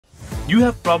You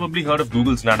have probably heard of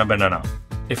Google's Nano Banana.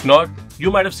 If not,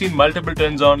 you might have seen multiple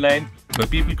trends online where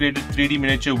people created 3D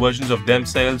miniature versions of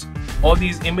themselves, or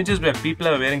these images where people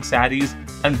are wearing saris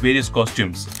and various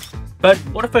costumes. But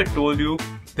what if I told you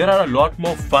there are a lot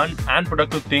more fun and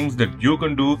productive things that you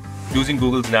can do using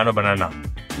Google's Nano Banana,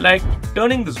 like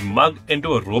turning this mug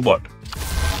into a robot,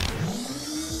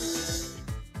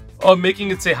 or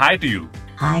making it say hi to you.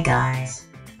 Hi guys.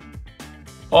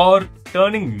 Or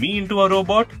turning me into a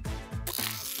robot.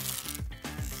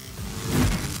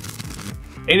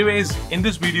 Anyways, in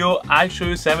this video, I'll show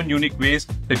you 7 unique ways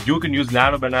that you can use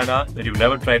Nano Banana that you've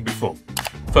never tried before.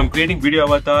 From creating video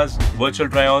avatars, virtual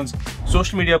try-ons,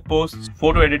 social media posts,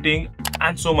 photo editing,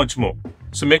 and so much more.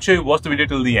 So make sure you watch the video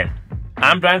till the end.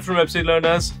 I'm Brian from Website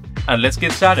Learners, and let's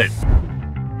get started.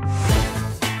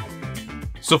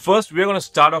 So first, we're going to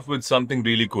start off with something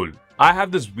really cool. I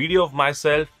have this video of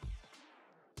myself.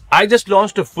 I just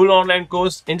launched a full online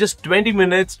course in just 20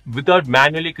 minutes without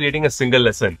manually creating a single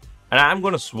lesson. And I'm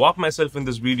going to swap myself in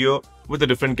this video with a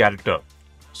different character.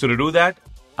 So to do that,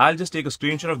 I'll just take a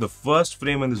screenshot of the first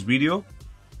frame in this video.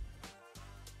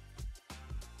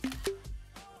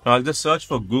 Now I'll just search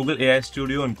for Google AI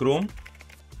Studio in Chrome.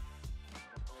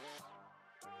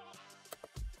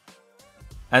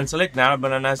 And select Nano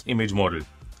Banana's image model.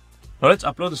 Now let's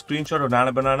upload the screenshot of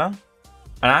Nano Banana.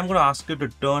 And I'm going to ask it to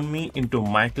turn me into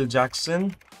Michael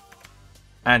Jackson.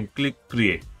 And click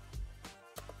Create.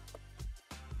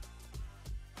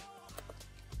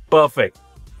 Perfect.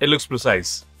 It looks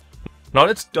precise. Now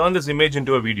let's turn this image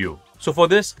into a video. So for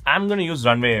this, I'm going to use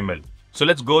Runway ML. So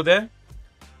let's go there.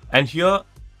 And here,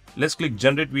 let's click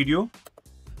Generate Video.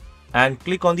 And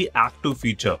click on the Act 2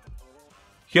 feature.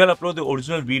 Here I'll upload the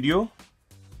original video.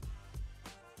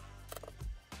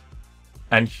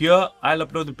 And here I'll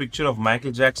upload the picture of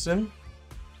Michael Jackson.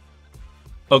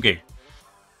 Okay.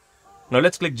 Now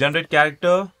let's click Generate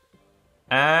Character.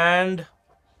 And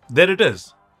there it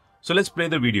is. So let's play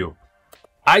the video.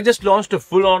 I just launched a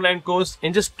full online course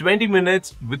in just 20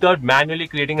 minutes without manually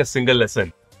creating a single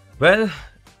lesson. Well,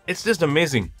 it's just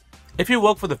amazing. If you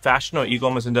work for the fashion or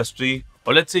e-commerce industry,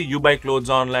 or let's say you buy clothes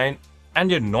online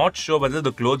and you're not sure whether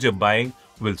the clothes you're buying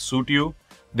will suit you,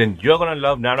 then you're gonna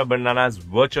love Nano Banana's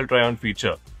virtual try-on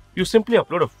feature. You simply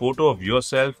upload a photo of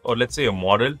yourself, or let's say a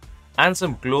model, and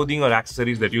some clothing or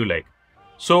accessories that you like.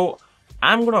 So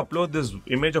I'm gonna upload this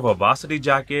image of a varsity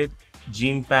jacket,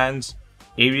 jean pants,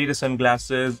 aviator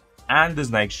sunglasses, and this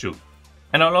Nike shoe.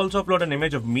 And I'll also upload an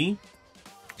image of me.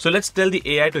 So let's tell the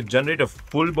AI to generate a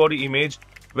full body image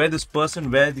where this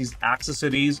person wears these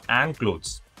accessories and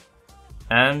clothes.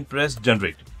 And press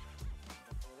generate.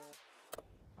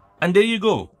 And there you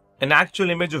go, an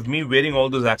actual image of me wearing all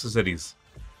those accessories.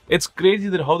 It's crazy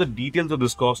that how the details of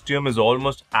this costume is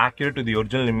almost accurate to the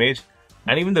original image,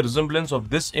 and even the resemblance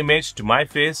of this image to my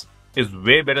face is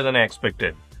way better than I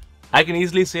expected. I can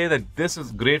easily say that this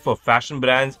is great for fashion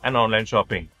brands and online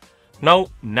shopping. Now,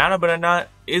 Nano Banana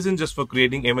isn't just for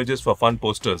creating images for fun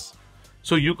posters.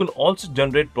 So you can also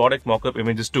generate product mockup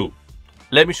images too.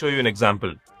 Let me show you an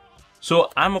example.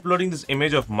 So I'm uploading this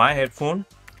image of my headphone,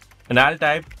 and I'll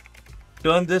type,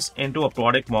 turn this into a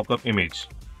product mockup image.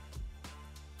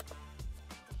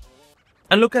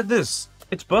 And look at this,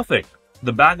 it's perfect.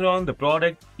 The background, the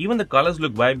product, even the colors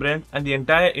look vibrant, and the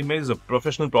entire image is a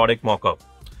professional product mockup.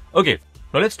 Okay,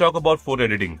 now let's talk about photo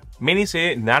editing. Many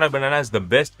say Nano Banana is the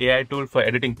best AI tool for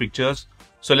editing pictures,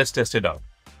 so let's test it out.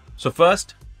 So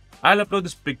first, I'll upload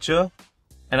this picture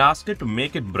and ask it to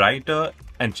make it brighter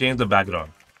and change the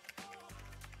background.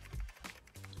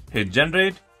 Hit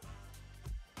generate.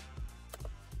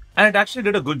 And it actually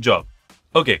did a good job.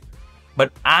 Okay,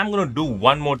 but I'm going to do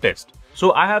one more test.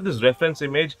 So I have this reference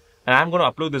image, and I'm going to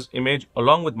upload this image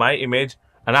along with my image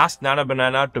and ask Nano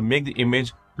Banana to make the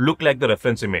image look like the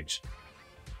reference image.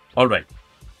 Alright,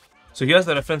 so here's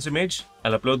the reference image.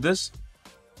 I'll upload this.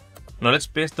 Now let's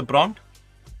paste the prompt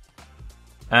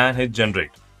and hit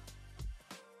generate.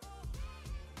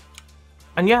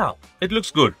 And yeah, it looks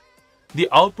good. The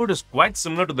output is quite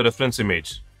similar to the reference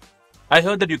image. I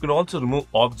heard that you can also remove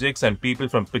objects and people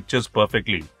from pictures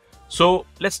perfectly. So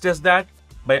let's test that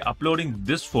by uploading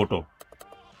this photo.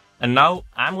 And now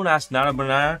I'm going to ask Nano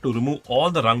Banana to remove all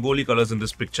the Rangoli colors in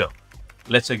this picture.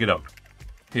 Let's check it out.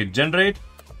 Hit generate.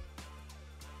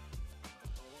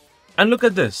 And look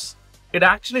at this. It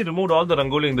actually removed all the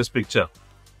Rangoli in this picture.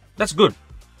 That's good.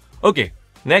 Okay,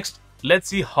 next, let's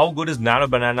see how good is Nano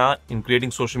Banana in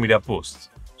creating social media posts.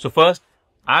 So first,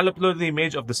 I'll upload the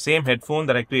image of the same headphone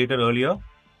that I created earlier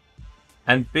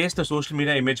and paste the social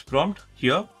media image prompt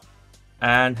here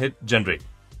and hit generate.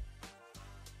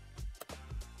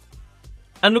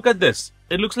 And look at this.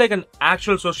 It looks like an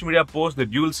actual social media post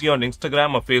that you will see on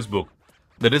Instagram or Facebook.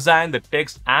 The design, the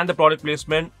text and the product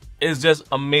placement is just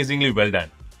amazingly well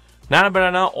done. Nano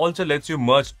Banana also lets you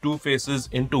merge two faces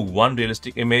into one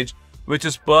realistic image, which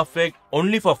is perfect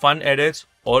only for fun edits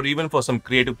or even for some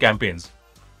creative campaigns.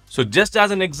 So just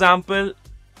as an example,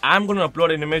 I'm going to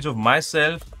upload an image of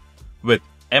myself with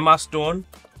Emma Stone,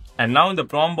 and now in the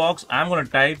prompt box I'm going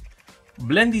to type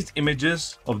blend these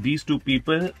images of these two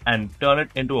people and turn it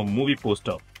into a movie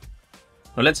poster.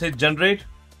 Now let's hit generate,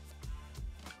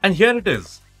 and here it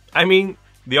is. I mean,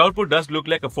 the output does look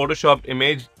like a photoshopped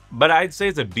image, but I'd say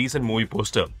it's a decent movie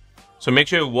poster. So make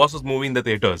sure you watch this movie in the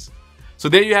theaters. So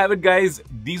there you have it, guys.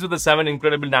 These are the 7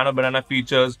 incredible Nano Banana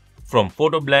features, from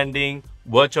photo blending,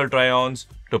 virtual try-ons,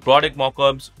 to product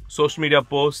mockups, social media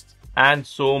posts, and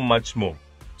so much more.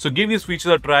 So give these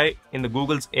features a try in the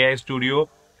Google's AI Studio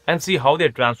and see how they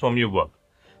transform your work.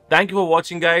 Thank you for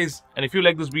watching, guys. And if you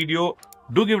like this video,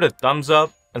 do give it a thumbs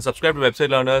up and subscribe to Website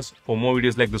Learners for more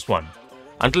videos like this one.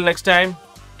 Until next time,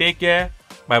 take care.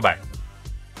 Bye-bye.